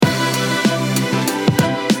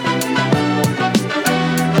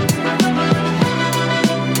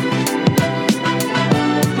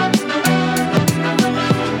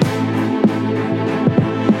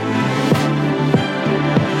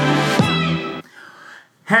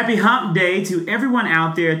Happy Hump Day to everyone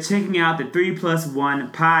out there checking out the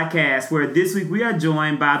 3+1 podcast, where this week we are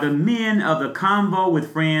joined by the men of the Convo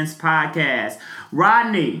with Friends podcast.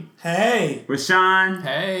 Rodney. Hey. Rashawn.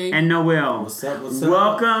 Hey. And Noel. What's up?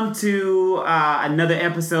 Welcome to another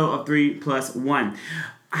episode of 3+1.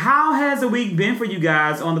 How has the week been for you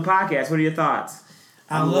guys on the podcast? What are your thoughts?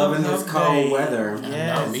 I'm loving this cold weather.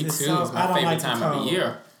 Yes, me too. It's my favorite time of the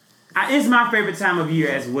year. It's my favorite time of year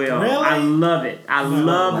as well. Really? I love it. I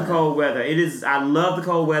love the cold weather. I love the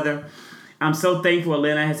cold weather. I'm so thankful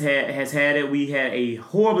Atlanta has had it. We had a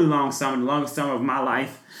horribly long summer, the longest summer of my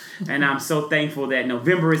life. And I'm so thankful that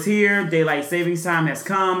November is here. Daylight savings time has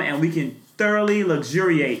come, and we can thoroughly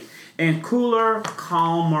luxuriate in cooler,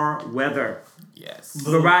 calmer weather. Yes.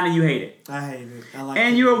 But Rodney, you hate it. I hate it. I like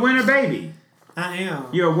and it. you're a winter baby. I am.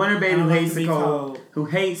 You're a winter baby who like hates the cold. Who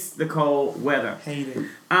hates the cold weather. Hate it.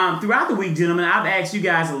 Throughout the week, gentlemen, I've asked you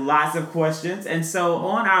guys lots of questions. And so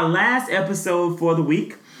on our last episode for the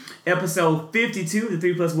week, episode 52 of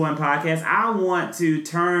the 3+1 podcast, I want to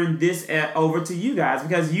turn this over to you guys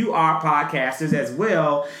because you are podcasters as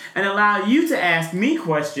well and allow you to ask me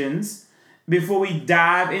questions before we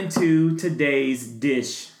dive into today's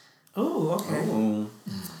dish. Oh, okay. Ooh.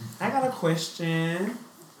 I got a question.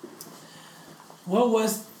 What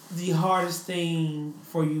was the hardest thing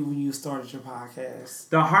for you when you started your podcast?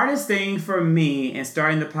 The hardest thing for me in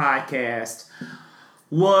starting the podcast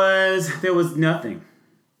was there was nothing.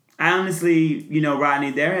 I honestly, Rodney,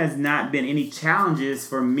 there has not been any challenges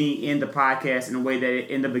for me in the podcast in a way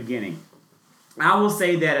that in the beginning. I will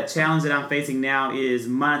say that a challenge that I'm facing now is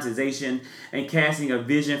monetization and casting a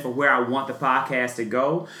vision for where I want the podcast to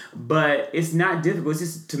go. But it's not difficult. It's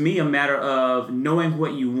just, to me, a matter of knowing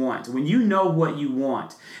what you want. When you know what you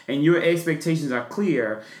want and your expectations are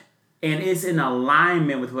clear and it's in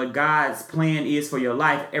alignment with what God's plan is for your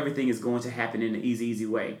life, everything is going to happen in an easy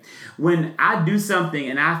way. When I do something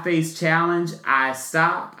and I face challenge, I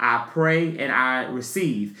stop, I pray, and I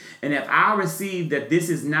receive. And if I receive that this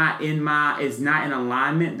is not in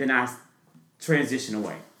alignment, then I transition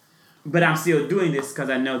away. But I'm still doing this because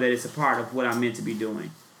I know that it's a part of what I'm meant to be doing.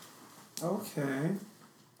 Okay.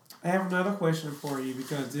 I have another question for you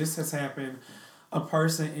because this has happened. A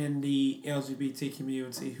person in the LGBT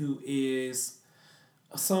community who is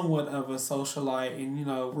somewhat of a socialite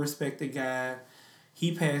and, respected guy,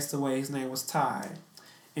 he passed away. His name was Ty.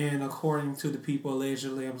 And according to the people,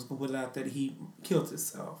 allegedly, I'm just going to put it out that he killed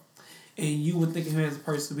himself. And you would think of him as a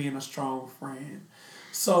person being a strong friend.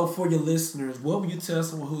 So for your listeners, what would you tell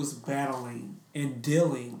someone who is battling and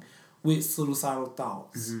dealing with suicidal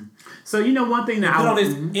thoughts? Mm-hmm. So, one thing that put on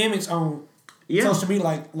this image on social media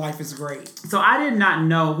like life is great. So I did not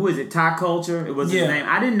know, who is it, Ty Culture? It was his name.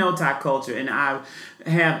 I didn't know Ty Culture, and I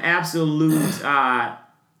have absolute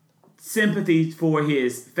sympathy for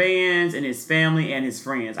his fans and his family and his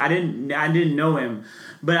friends. I didn't know him,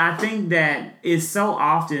 but I think that it's so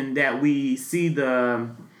often that we see the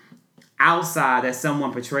outside that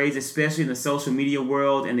someone portrays, especially in the social media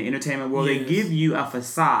world and the entertainment world. Yes. They give you a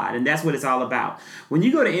facade, and that's what it's all about. When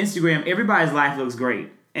you go to Instagram, everybody's life looks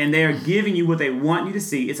great. And they're giving you what they want you to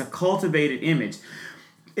see. It's a cultivated image.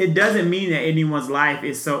 It doesn't mean that anyone's life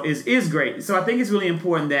is great. So I think it's really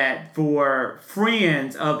important that for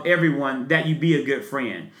friends of everyone that you be a good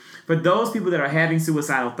friend. For those people that are having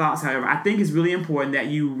suicidal thoughts, however, I think it's really important that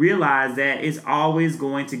you realize that it's always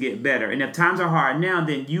going to get better. And if times are hard now,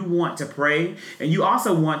 then you want to pray and you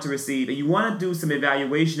also want to receive and you want to do some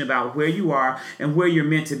evaluation about where you are and where you're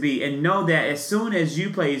meant to be. And know that as soon as you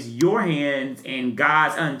place your hands in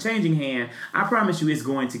God's unchanging hand, I promise you it's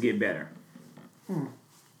going to get better.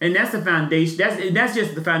 And that's the foundation. That's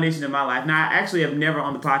just the foundation of my life. Now, I actually have never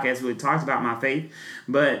on the podcast really talked about my faith.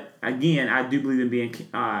 But again, I do believe in being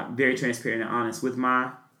very transparent and honest with my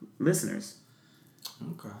listeners.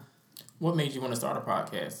 Okay. What made you want to start a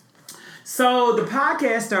podcast? So the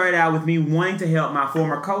podcast started out with me wanting to help my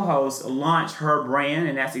former co-host launch her brand,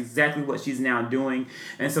 and that's exactly what she's now doing.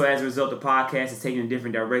 And so as a result, the podcast is taking a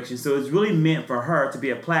different direction. So it's really meant for her to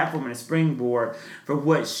be a platform and a springboard for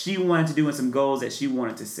what she wanted to do and some goals that she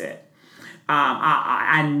wanted to set.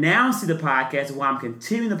 I now see the podcast while I'm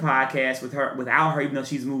continuing the podcast without her, even though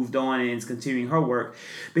she's moved on and is continuing her work,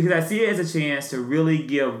 because I see it as a chance to really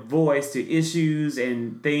give voice to issues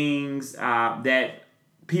and things that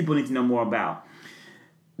people need to know more about.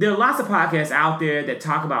 There are lots of podcasts out there that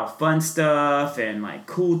talk about fun stuff and like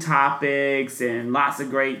cool topics and lots of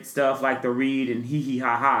great stuff like The Read and Hee Hee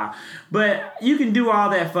Ha Ha. But you can do all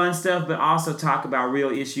that fun stuff, but also talk about real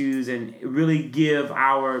issues and really give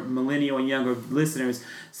our millennial and younger listeners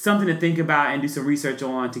something to think about and do some research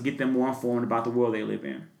on to get them more informed about the world they live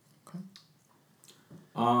in.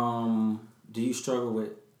 Do you struggle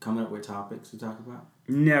with coming up with topics to talk about?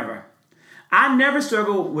 Never. I never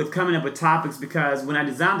struggled with coming up with topics because when I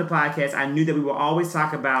designed the podcast, I knew that we will always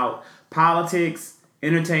talk about politics,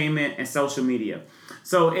 entertainment, and social media.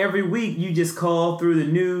 So every week you just call through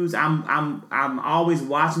the news. I'm always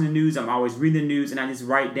watching the news. I'm always reading the news, and I just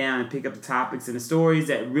write down and pick up the topics and the stories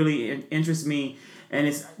that really interest me. And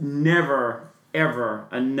it's never ever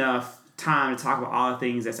enough time to talk about all the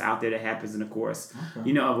things that's out there that happens in the course, of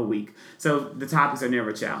a week. So the topics are never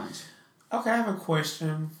a challenge. Okay, I have a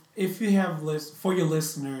question. If you have for your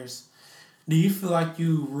listeners, do you feel like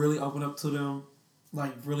you really open up to them,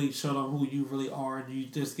 like really show them who you really are, and you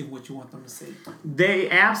just give what you want them to see? They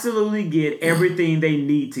absolutely get everything they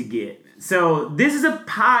need to get. So this is a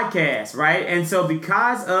podcast, right? And so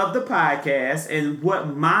because of the podcast and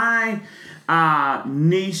what my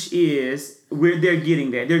niche is, where they're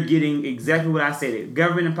getting that. They're getting exactly what I said.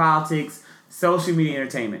 Government and politics, social media,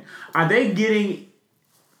 entertainment. Are they getting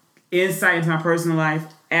insight into my personal life?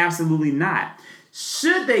 Absolutely not.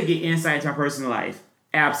 Should they get insight into my personal life?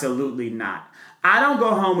 Absolutely not. I don't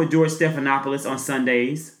go home with George Stephanopoulos on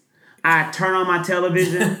Sundays. I turn on my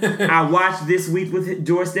television. I watch This Week with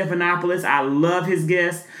George Stephanopoulos. I love his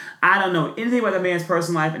guests. I don't know anything about the man's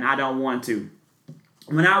personal life, and I don't want to.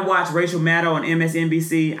 When I watch Rachel Maddow on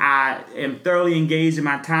MSNBC, I am thoroughly engaged in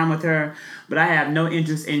my time with her, but I have no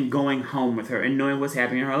interest in going home with her and knowing what's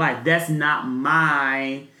happening in her life. That's not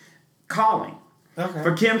my calling. Okay.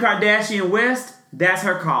 For Kim Kardashian West, that's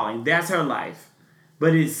her calling. That's her life.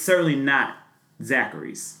 But it's certainly not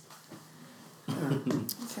Zachary's. Okay.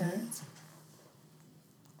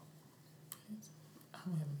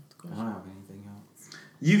 I don't have anything else.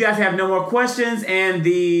 You guys have no more questions, and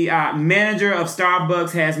the manager of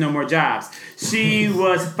Starbucks has no more jobs. She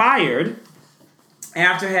was fired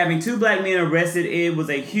after having 2 black men arrested. It was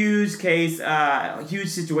a huge case, huge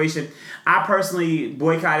situation. I personally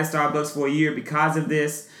boycotted Starbucks for a year because of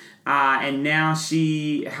this. And now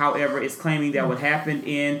she, however, is claiming that what happened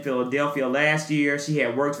in Philadelphia last year, she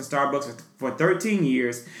had worked for Starbucks for 13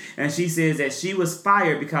 years, and she says that she was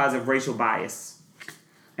fired because of racial bias.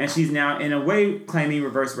 And she's now, in a way, claiming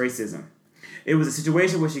reverse racism. It was a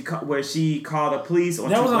situation where she called the police on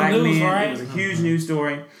 2 black men. Right? It was a huge news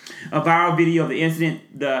story. A viral video of the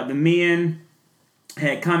incident. The men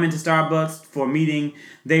had come into Starbucks for a meeting.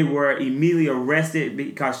 They were immediately arrested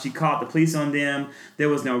because she called the police on them. There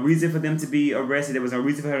was no reason for them to be arrested. There was no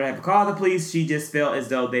reason for her to have to call the police. She just felt as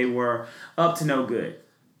though they were up to no good.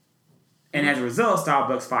 And as a result,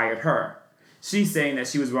 Starbucks fired her. She's saying that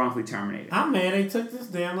she was wrongfully terminated. I'm mad they took this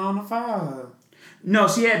damn long to fire her. No,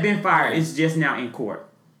 she had been fired. It's just now in court.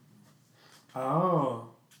 Oh.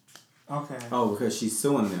 Okay. Oh, because she's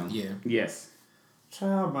suing them. Yeah. Yes.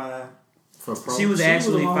 Child by. She was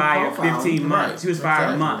actually fired 15 months. Right. She was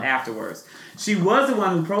fired a month afterwards. She was the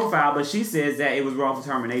one who profiled, but she says that it was wrongful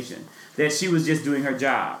termination. That she was just doing her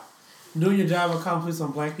job. Doing your job accomplished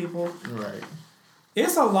on black people? Right.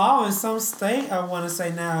 It's a law in some state, I want to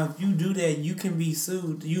say now, if you do that, you can be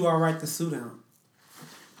sued. You are right to sue them.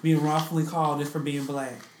 Being wrongfully called just for being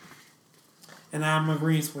black. And I'm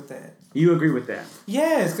agreeing with that. You agree with that?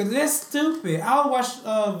 Yes, because that's stupid. I watched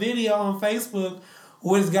a video on Facebook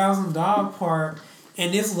where this guy was in a dog park,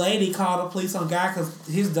 and this lady called the police on a guy because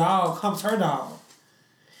his dog humps her dog.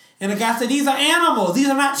 And the guy said, these are animals. These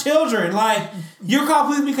are not children. Like, you're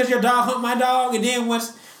calling police because your dog humped my dog, and then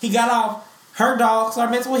once he got off, her dog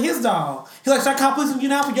started messing with his dog. He's like, should I call police on you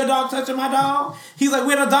now for your dog touching my dog? He's like,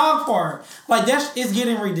 we're in a dog park. Like, it's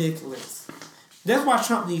getting ridiculous. That's why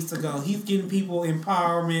Trump needs to go. He's getting people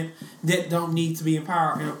empowerment that don't need to be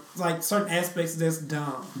empowered. And, like, certain aspects that's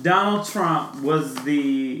dumb. Donald Trump was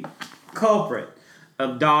the culprit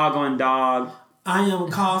of dog on dog. I am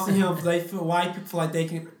causing him. They feel white people feel like they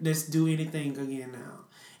can just do anything again now.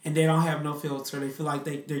 And they don't have no filter. They feel like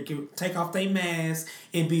they can take off their mask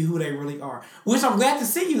and be who they really are. Which I'm glad to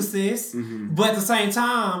see you, sis. Mm-hmm. But at the same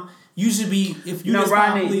time, you should be, if you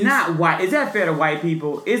Rodney, police, not white. Is that fair to white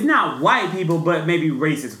people? It's not white people, but maybe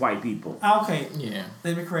racist white people. Okay. Yeah.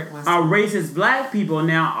 Let me correct myself. Are racist black people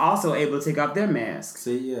now also able to take off their masks?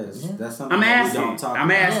 See, yes. Yeah. That's something I'm that we don't talk about. I'm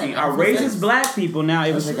asking. Are racist black people now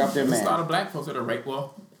able to take off their masks? There's a lot of black folks that are right.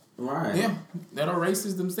 Yeah, that are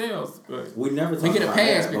racist themselves. But we never talk get a about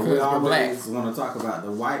pass that, because we we're always black. want to talk about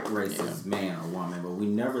the white racist man or woman, but we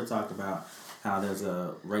never talk about how there's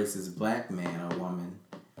a racist black man or woman,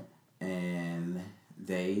 and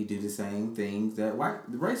they do the same things that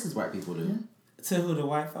the racist white people do. Yeah. To who, the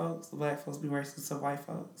white folks? The black folks be racist to white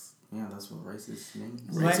folks? Yeah, that's what racist means.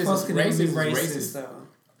 Black folks can be racist though.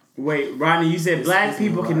 Wait, Rodney, you said black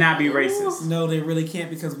people cannot be racist. No, they really can't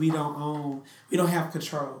because we don't have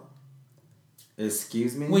control.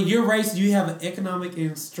 Excuse me? When you're racist, you have an economic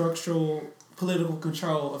and structural political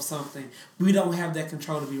control of something. We don't have that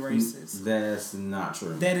control to be racist. That's not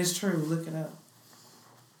true. That is true. Look it up.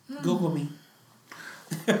 Google me.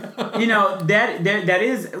 You know, that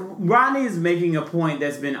is, Rodney is making a point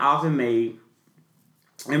that's been often made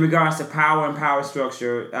in regards to power and power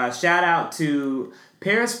structure. Shout out to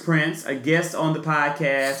Paris Prince, a guest on the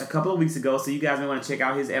podcast a couple of weeks ago, so you guys may want to check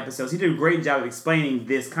out his episodes. He did a great job of explaining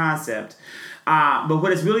this concept. But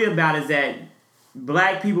what it's really about is that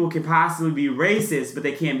black people can possibly be racist, but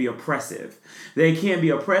they can't be oppressive. They can't be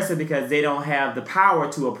oppressive because they don't have the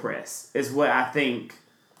power to oppress, is what I think.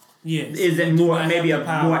 Yes. Is it more maybe a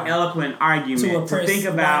more eloquent argument to think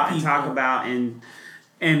about and talk about and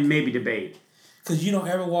maybe debate? Because you don't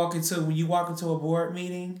ever when you walk into a board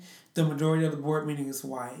meeting, the majority of the board meeting is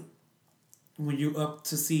white. When you're up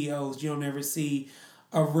to CEOs, you don't ever see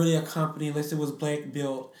a company unless it was black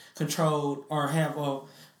built, controlled, or have a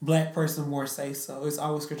black person more say so. It's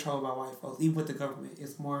always controlled by white folks. Even with the government,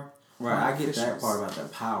 it's more. Right, I get that part about the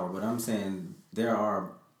power, but I'm saying there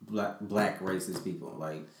are black racist people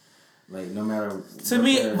like no matter. To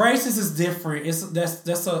me, racist is different. That's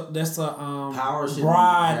a power shouldn't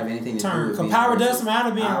broad have anything to term. do with being power racist. doesn't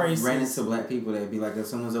matter being racist. I ran into black people that be like, as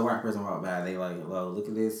soon as a white person walk by, they like, well, look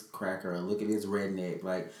at this cracker, look at this redneck.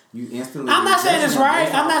 Like you instantly. I'm not saying it's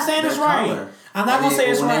right. I'm not saying it's right. I'm not gonna say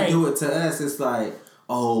it's right. When they do it to us, it's like,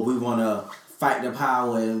 oh, we want to fight the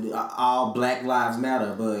power and all Black Lives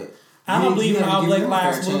Matter, but I don't believe in all Black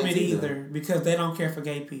Lives movement either because they don't care for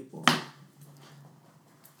gay people.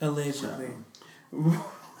 Allegedly. I'm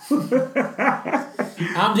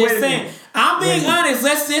just saying. I'm being honest.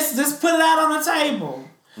 Let's just put it out on the table.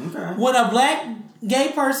 Okay. When a black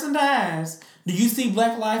gay person dies, do you see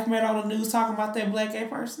Black Lives Matter on the news talking about that black gay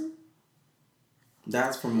person?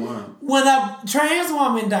 That's from one. When a trans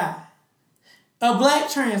woman died, a black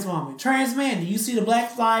trans woman, trans man, do you see the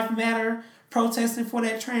Black Lives Matter protesting for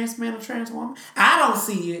that trans man or trans woman? I don't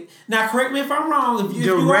see it. Now, correct me if I'm wrong. If you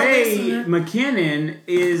DeRay McKinnon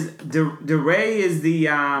is DeRay is the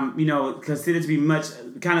considered to be much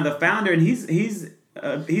kind of the founder, and he's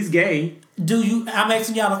gay. I'm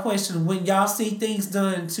asking y'all a question. When y'all see things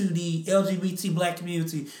done to the LGBT black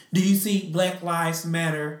community, do you see Black Lives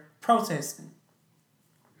Matter protesting?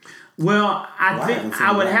 Well,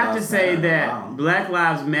 I would have to say that Black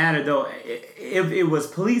Lives Matter, though, if it was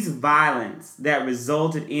police violence that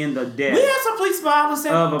resulted in the death. We had some police violence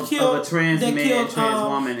that killed a trans man, trans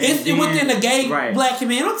woman. It's within the gay black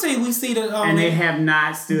community. We see the and they have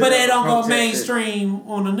not stood. But they don't go mainstream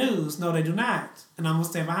on the news. No, they do not. And I'm gonna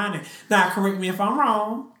stand behind it. Now, correct me if I'm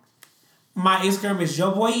wrong. My Instagram is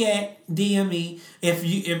your boy Yak. DM me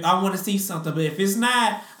if I want to see something. But if it's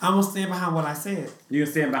not, I'm gonna stand behind what I said. You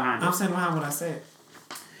can stand behind it. I'm standing behind what I said.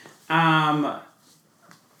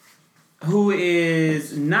 Who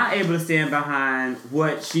is not able to stand behind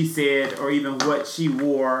what she said or even what she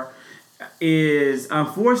wore is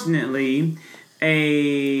unfortunately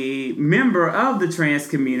a member of the trans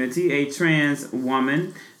community, a trans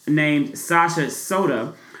woman named Sasha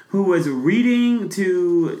Soda, who was reading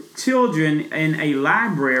to children in a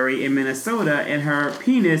library in Minnesota, and her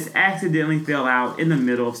penis accidentally fell out in the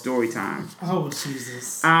middle of story time. Oh,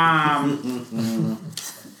 Jesus.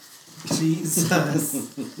 Jesus.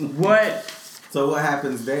 So what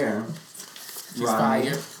happens there? She's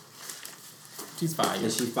fired. She's fired.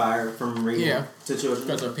 Is she fired from reading to children?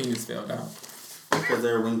 Because her penis fell out. Because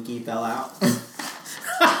her winky fell out?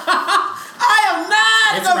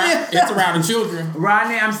 It's around the children.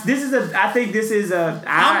 Rodney, I think this is a.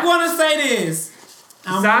 I'm gonna say this.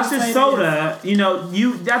 Sasha Soda,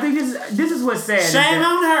 I think this is what's sad. Shame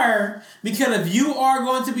on her, because if you are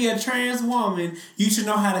going to be a trans woman, you should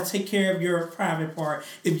know how to take care of your private part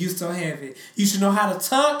if you still have it. You should know how to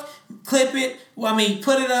tuck, clip it,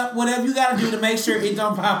 put it up, whatever you got to do to make sure it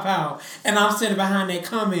don't pop out. And I'm sitting behind that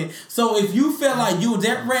comment. So if you feel like you were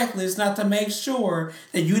that reckless not to make sure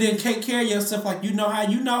that you didn't take care of yourself like you know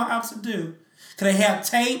how to do, because they have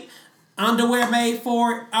tape, underwear made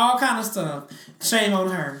for it, all kind of stuff. Shame on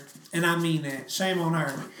her. And I mean that. Shame on her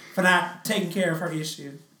for not taking care of her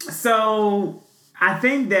issue. So, I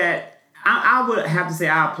think that I would have to say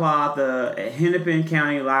I applaud the Hennepin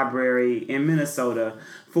County Library in Minnesota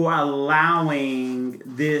for allowing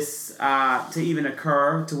this to even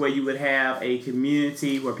occur, to where you would have a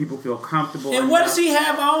community where people feel comfortable. And what does she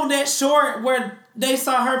have on that short where they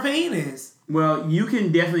saw her penis? Well, you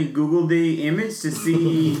can definitely Google the image to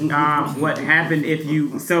see what happened if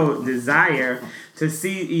you so desire to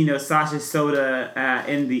see, Sasha Soda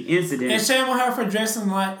in the incident. And shame on her for dressing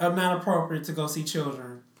like not appropriate to go see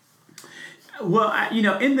children. Well,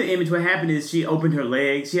 in the image, what happened is she opened her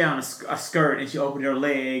legs. She had on a skirt, and she opened her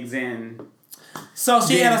legs, and so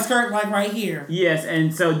she had a skirt like right here. Yes,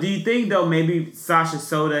 and so do you think though maybe Sasha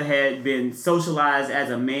Soda had been socialized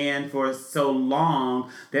as a man for so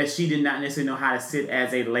long that she did not necessarily know how to sit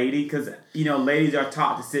as a lady? Because ladies are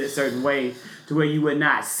taught to sit a certain way to where you would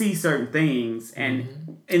not see certain things.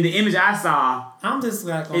 And in the image I saw, I'm just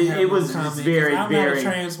like it was comment, very, I'm very. not a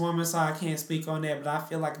trans woman, so I can't speak on that. But I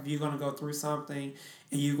feel like if you're gonna go through something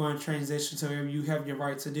and you're going to transition to whatever you have your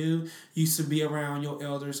right to do, you should be around your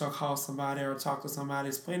elders or call somebody or talk to somebody.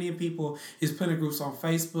 There's plenty of people, there's plenty of groups on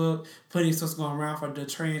Facebook, plenty of stuff going around for the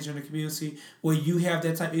transgender community where you have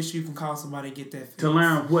that type of issue, you can call somebody and get that fixed. To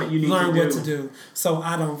learn what you need to do. Learn what to do. So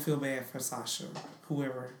I don't feel bad for Sasha,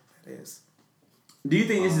 whoever that is. Do you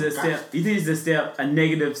think this is a step? Do you think it's a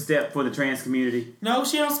negative step for the trans community? No,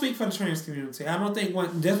 she don't speak for the trans community. I don't think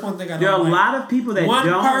that's one thing I don't. There are a like. lot of people that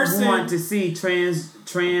don't want to see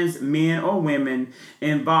trans men or women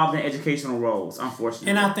involved in educational roles. Unfortunately,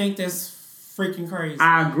 and I think that's freaking crazy.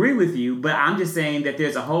 I agree with you, but I'm just saying that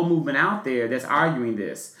there's a whole movement out there that's arguing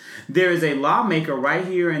this. There is a lawmaker right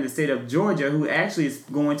here in the state of Georgia who actually is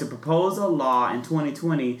going to propose a law in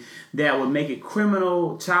 2020 that would make it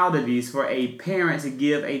criminal child abuse for a parent to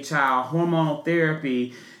give a child hormonal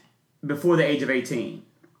therapy before the age of 18.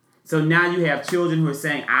 So now you have children who are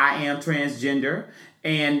saying, I am transgender.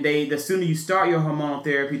 And the sooner you start your hormonal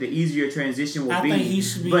therapy, the easier your transition will be. I think he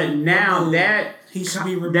should be but now removed. that he should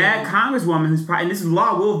be removed. That congresswoman who's probably, and this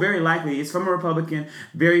law will very likely, it's from a Republican,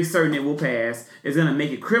 very certain it will pass, is going to make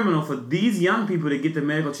it criminal for these young people to get the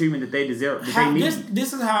medical treatment that they deserve, that they need.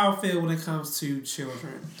 This is how I feel when it comes to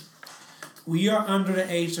children. When you're under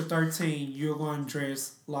the age of 13, you're going to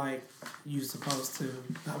dress like you're supposed to,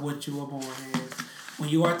 not what you were born as. When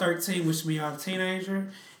you are 13, which means you're a teenager,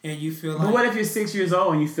 and you feel like... But what if you're 6 years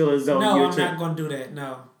old and you feel as though No, you're... I'm not going to do that.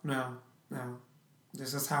 No.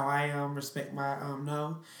 This is how I am. Respect my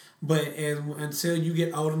no. But until you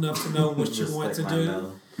get old enough to know what you want to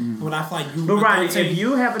do... When I feel like you... But Ronnie, if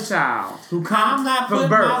you have a child who comes from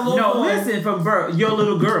birth... from birth, your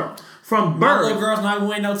little girl... From birth, my little girl's not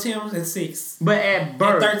wearing no Timbs at 6. But at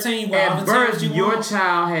birth, at 13, your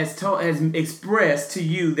child has expressed to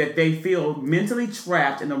you that they feel mentally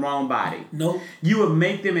trapped in the wrong body. Nope. You would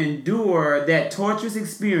make them endure that torturous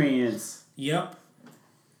experience. Yep.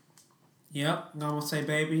 I'm gonna say,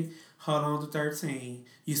 baby, hold on to 13.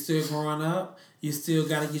 You still growing up. You still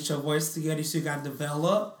gotta get your voice together. You still gotta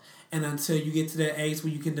develop. And until you get to that age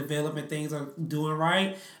where you can develop and things are doing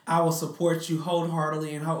right, I will support you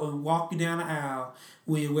wholeheartedly and walk you down the aisle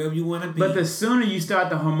wherever you want to be. But the sooner you start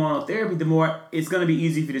the hormonal therapy, the more it's going to be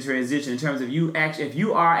easy for you to transition in terms of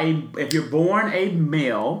if you're born a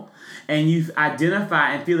male and you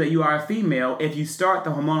identify and feel that you are a female, if you start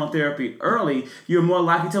the hormonal therapy early, you're more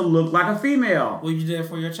likely to look like a female. Will you do that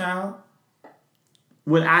for your child?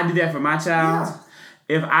 Would I do that for my child? Yeah.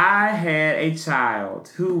 If I had a child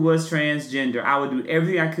who was transgender, I would do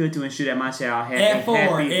everything I could to ensure that my child had a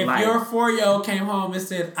happy life. If your 4-year-old came home and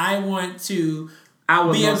said, I want to I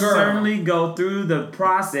would be a girl, certainly go through the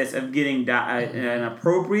process of getting an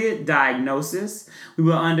appropriate diagnosis. We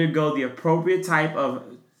will undergo the appropriate type of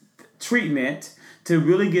treatment to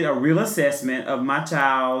really get a real assessment of my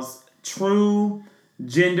child's true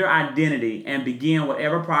gender identity and begin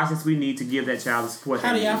whatever process we need to give that child the support.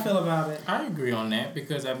 How do y'all feel about it? I agree on that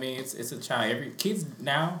because I mean it's a child. Kids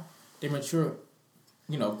now they mature,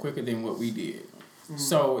 quicker than what we did. Mm-hmm.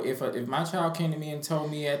 So if my child came to me and told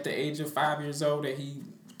me at the age of 5 years old that he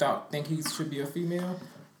think he should be a female,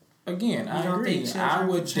 again I agree. I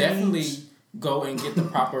would definitely go and get the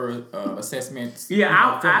proper assessments. Yeah,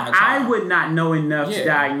 I would not know enough to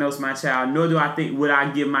diagnose my child, nor do I think would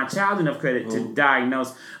I give my child enough credit to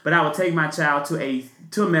diagnose. But I would take my child to a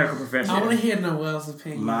medical professional. I want to hear Noel's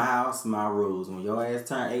opinion. My house, my rules. When your ass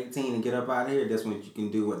turn 18 and get up out of here, that's when you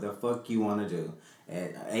can do what the fuck you want to do.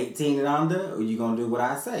 At 18 and under, you gonna do what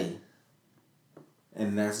I say.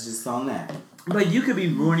 And that's just on that. But you could be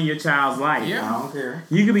ruining your child's life. Yeah, I don't care.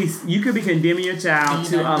 You could be condemning your child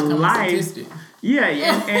to a life. Yeah,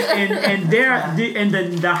 and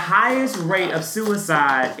the highest rate of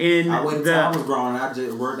suicide in I waited till I was grown.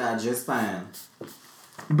 I worked out just fine.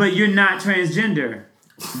 But you're not transgender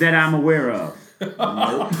that I'm aware of.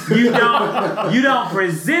 Nope. You don't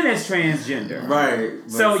present as transgender. Right.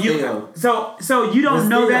 So you don't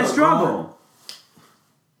know that struggle.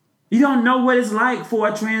 You don't know what it's like for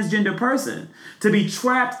a transgender person to be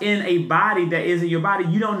trapped in a body that isn't your body.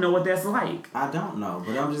 You don't know what that's like. I don't know,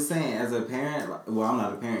 but I'm just saying, as a parent, well, I'm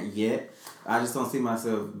not a parent yet. I just don't see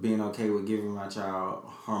myself being okay with giving my child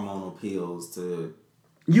hormonal pills to...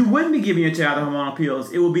 You wouldn't be giving your child hormonal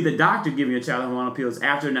pills. It would be the doctor giving your child hormonal pills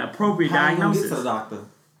after an appropriate diagnosis. How you gonna get to the doctor?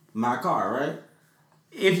 My car, right?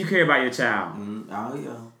 If you care about your child. Oh,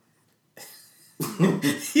 yeah.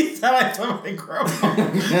 You sound like somebody grown. If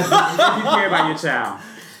you care about your child.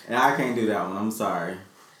 And I can't do that one. I'm sorry.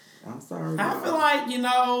 I feel like,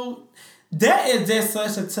 that is just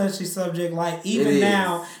such a touchy subject. Like, even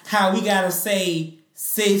now, how we gotta say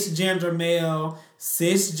cisgender male,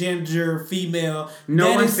 cisgender female.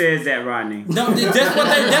 No one says that, Rodney. No, that's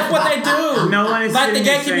what they do. No one is like the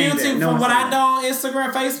gay saying community, that. from what I know on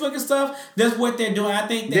Instagram, Facebook and stuff, that's what they're doing. I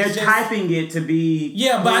think they're typing it to be...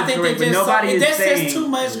 Yeah, but I think correct, there's just too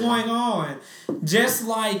much Yeah. going on. Just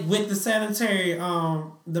like with the sanitary,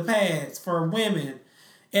 the pads for women.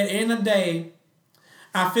 At the end of the day,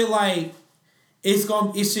 I feel like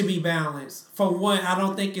it should be balanced. For one, I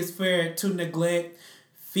don't think it's fair to neglect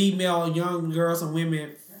female young girls and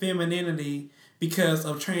women femininity because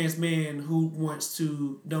of trans men who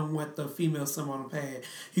don't want the female symbol on the pad.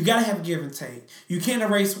 You gotta have give and take. You can't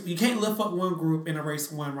lift up one group and erase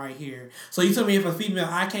one right here. So you tell me if a female,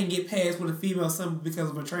 I can't get pads with a female symbol because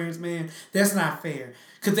of a trans man, that's not fair.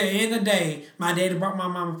 Because at the end of the day, my daddy brought my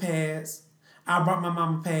mama pads, I brought my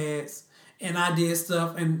mama pads, and I did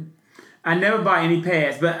stuff, and I never bought any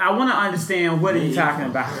pads, but I want to understand what are you talking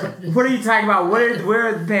about? What are you talking about? Where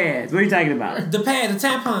are the pads? What are you talking about? The pads, the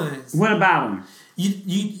tampons. What about them?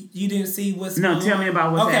 You didn't see what's going on? No, tell me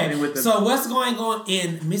about what's happening with the... So what's going on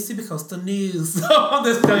in Mississippi Coastal News? So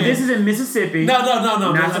this is in Mississippi. No.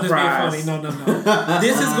 Not surprised. No.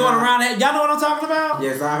 This is going around. Y'all know what I'm talking about?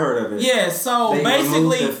 Yes, I heard of it. Yeah, so they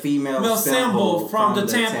basically, the female symbol from the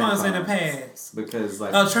tampons and the pads. Because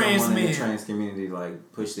trans someone men. in the trans community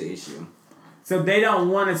pushed the issue. So they don't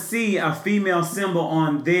want to see a female symbol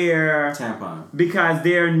on their tampon because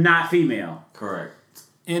they're not female. Correct.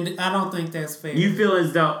 And I don't think that's fair. You feel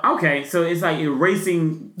as though so it's like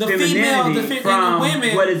erasing the femininity female, from and the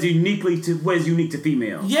women. what is unique to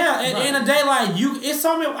female. Yeah, at the end of the day, it's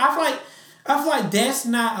so many. I feel like that's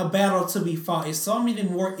not a battle to be fought. It's so many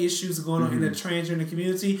more issues going on in the transgender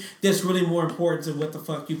community that's really more important to what the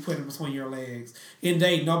fuck you put in between your legs. And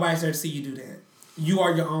nobody's there to see you do that. You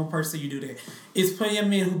are your own person, you do that. It's plenty of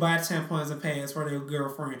men who buy tampons and pads for their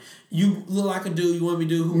girlfriend. You look like a dude, you want me to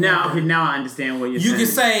do who? Now I understand what you're saying. You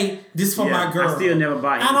can say, this for my girl. I still never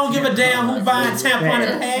buy it. I don't give a damn who buying tampon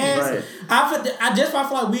and pads. Right. I feel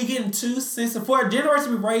like we getting too sensitive. For a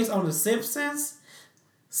generation we raised on The Simpsons,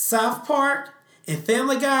 South Park, and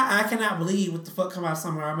Family Guy, I cannot believe what the fuck come out of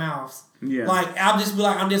some of our mouths. Yeah. I'll just be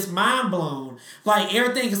I'm just mind blown.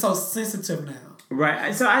 Everything is so sensitive now.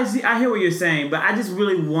 Right. So I hear what you're saying, but I just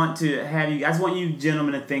really want to I just want you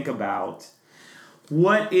gentlemen to think about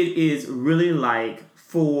what it is really like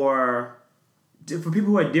for people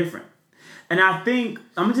who are different. And I think,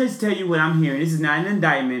 I'm going to just tell you what I'm hearing. This is not an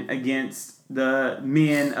indictment against the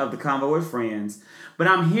men of the Convo with Friends, but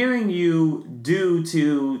I'm hearing you do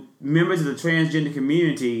to members of the transgender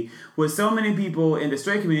community what so many people in the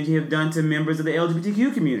straight community have done to members of the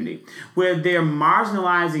LGBTQ community, where they're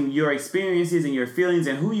marginalizing your experiences and your feelings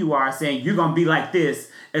and who you are, saying you're going to be like this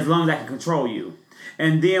as long as I can control you.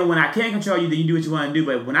 And then when I can't control you, then you do what you want to do.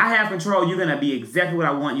 But when I have control, you're going to be exactly what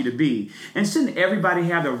I want you to be. And shouldn't everybody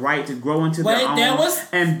have the right to grow into their own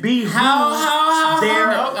and be how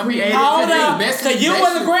they're created to be? Because you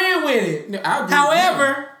wasn't agreeing with it. No, I agree.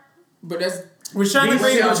 However, but that's... We're trying to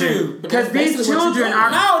agree with you. Because these children are...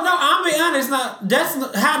 No, I'm being honest.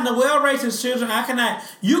 That's how Noel raised his children.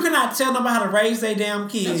 You cannot tell them how to raise their damn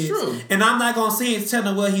kids. That's true. And I'm not going to sit and tell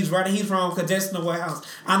Noel he's right or he's wrong because that's Noel's house.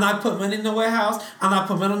 I'm not putting money in Noel's house. I'm not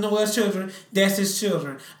putting money on Noel's children. That's his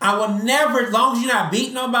children. I will never, as long as you're not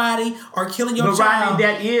beating nobody or killing your child. But Rodney,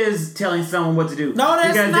 that is telling someone what to do. No,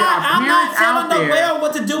 that's because not. I'm not telling Noel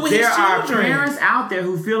what to do with his children. There are parents out there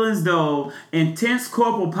who feel as though intense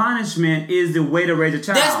corporal punishment is the way to raise a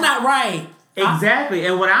child. That's not right. Exactly.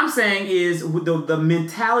 And what I'm saying is with the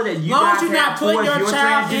mentality that you guys have towards your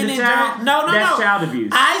transgender child, that's child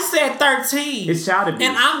abuse. I said 13. It's child abuse.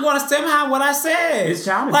 And I'm going to stand behind what I said. It's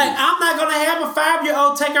child abuse. I'm not going to have a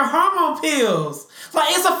 5-year-old taking hormone pills.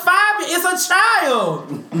 It's a 5-year, it's a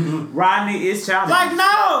child. Rodney, it's child abuse.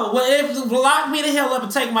 No. Well, lock me the hell up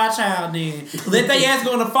and take my child then. Let they ass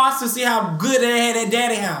go in the foster and see how good they had at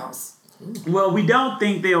daddy house. Well, we don't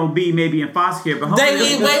think they'll be maybe in foster care, but hopefully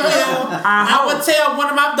they will. I would tell one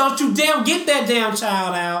of my, don't you damn get that damn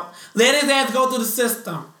child out. Let his ass go through the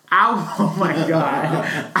system. Oh my God.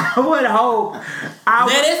 I would hope.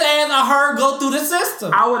 Let his ass or her go through the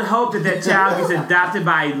system. I would hope that child gets adopted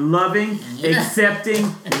by a loving,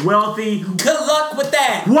 accepting, wealthy. Good luck with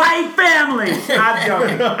that. White family.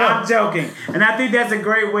 I'm joking. And I think that's a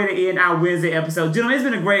great way to end our Wednesday episode. Gentlemen, it's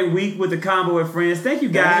been a great week with the Convo with Friends. Thank you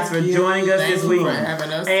guys for joining us this week. For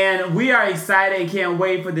having us. And we are excited and can't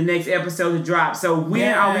wait for the next episode to drop. So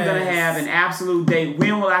when are we going to have an absolute date?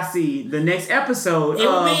 When will I see the next episode? It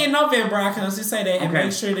will be in November. I can honestly say that. And Okay.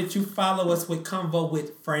 make sure that you follow us with Convo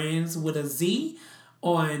with Friends with a Z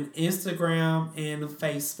on Instagram and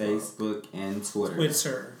Facebook and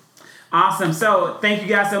Twitter. Awesome. So thank you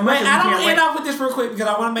guys so much. Wait, I don't end off with this real quick because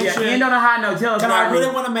I want to make sure. End on a high note. Tell us. Because I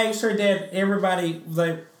really want to make sure that everybody,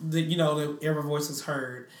 that every voice is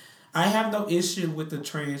heard. I have no issue with the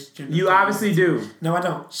transgender. You obviously do. No, I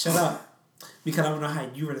don't. Shut up. Because I don't know how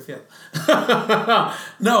you really feel.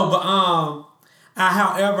 No, but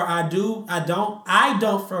however, I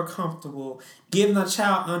don't feel comfortable giving a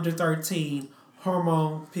child under 13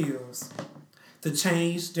 hormone pills to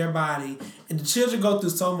change their body. And the children go through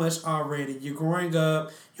so much already. You're growing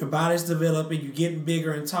up, your body's developing, you're getting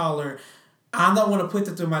bigger and taller. I don't want to put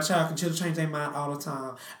that through my child because children change their mind all the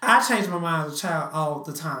time. I change my mind as a child all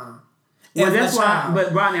the time. Well, that's why.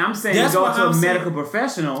 But Rodney, I'm saying go to a medical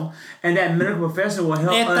professional, and that medical professional will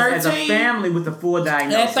help us as a family with the full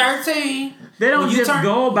diagnosis. At 13, they don't just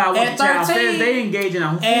go by what the child says. They engage in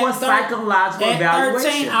a full psychological evaluation.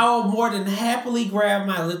 At 13, I will more than happily grab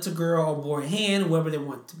my little girl or boy hand, whoever they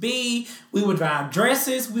want to be. We would buy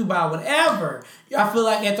dresses. We buy whatever. I feel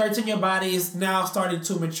like at 13, your body is now starting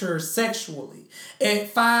to mature sexually. At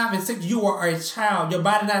 5 and 6, you are a child. Your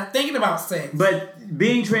body not thinking about sex. But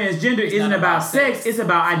being transgender isn't about sex. It's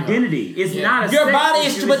about identity. It's not a your sex body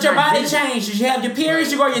issue. is, but your body changes. You have your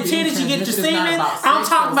periods, you grow your titties, you get your semen. I'm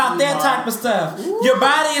talking about that type of stuff. Your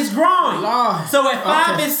body is growing. So at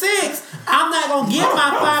 5 and 6, I'm not gonna give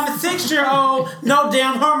my 5 and 6-year-old no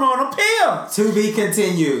damn hormonal pill. To be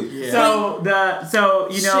continued. Yeah. So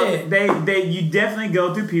you definitely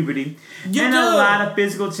go through puberty a lot of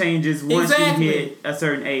physical changes once you hit a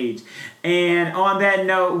certain age. And on that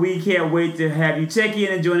note, we can't wait to have you check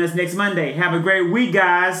in and join us next Monday. Have a great week,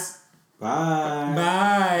 guys. Bye.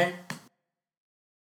 Bye.